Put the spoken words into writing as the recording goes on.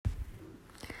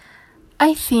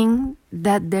I think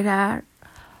that there are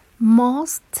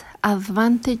most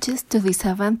advantages to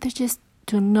disadvantages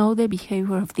to know the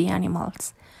behavior of the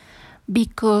animals,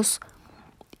 because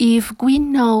if we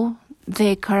know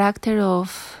the character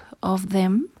of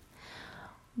them,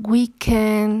 we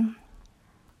can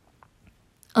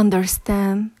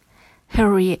understand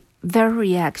their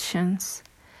reactions,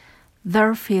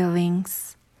 their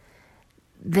feelings,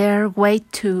 their way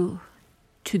to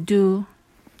do,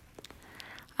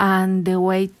 and the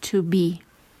way to be,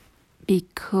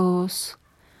 because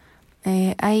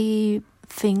I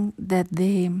think that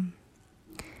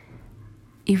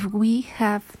if we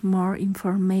have more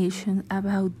information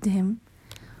about them,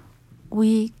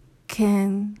 we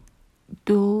can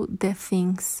do the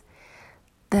things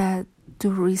that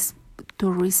to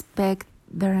respect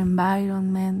their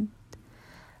environment,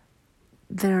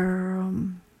 their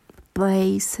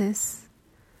places,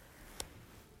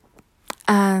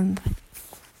 and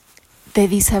the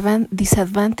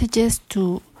disadvantages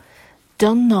to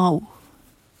don't know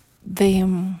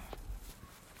the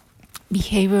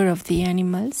behavior of the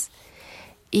animals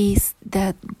is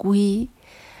that we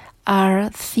are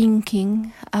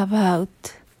thinking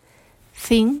about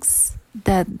things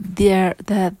that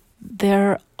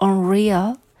they're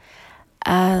unreal,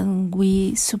 and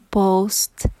we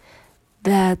supposed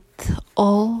that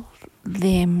all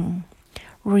the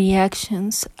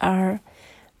reactions are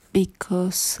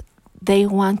because they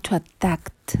want to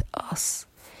attack us,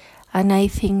 and I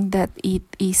think that it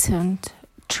isn't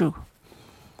true.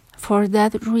 For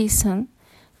that reason,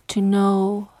 to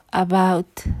know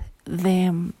about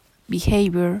the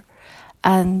behavior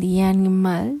and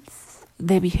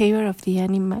the behavior of the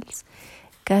animals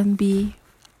can be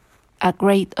a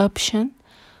great option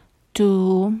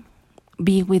to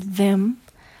be with them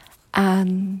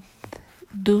and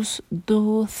do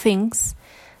things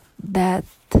that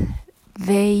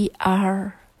they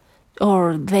are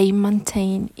or they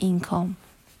maintain in calm.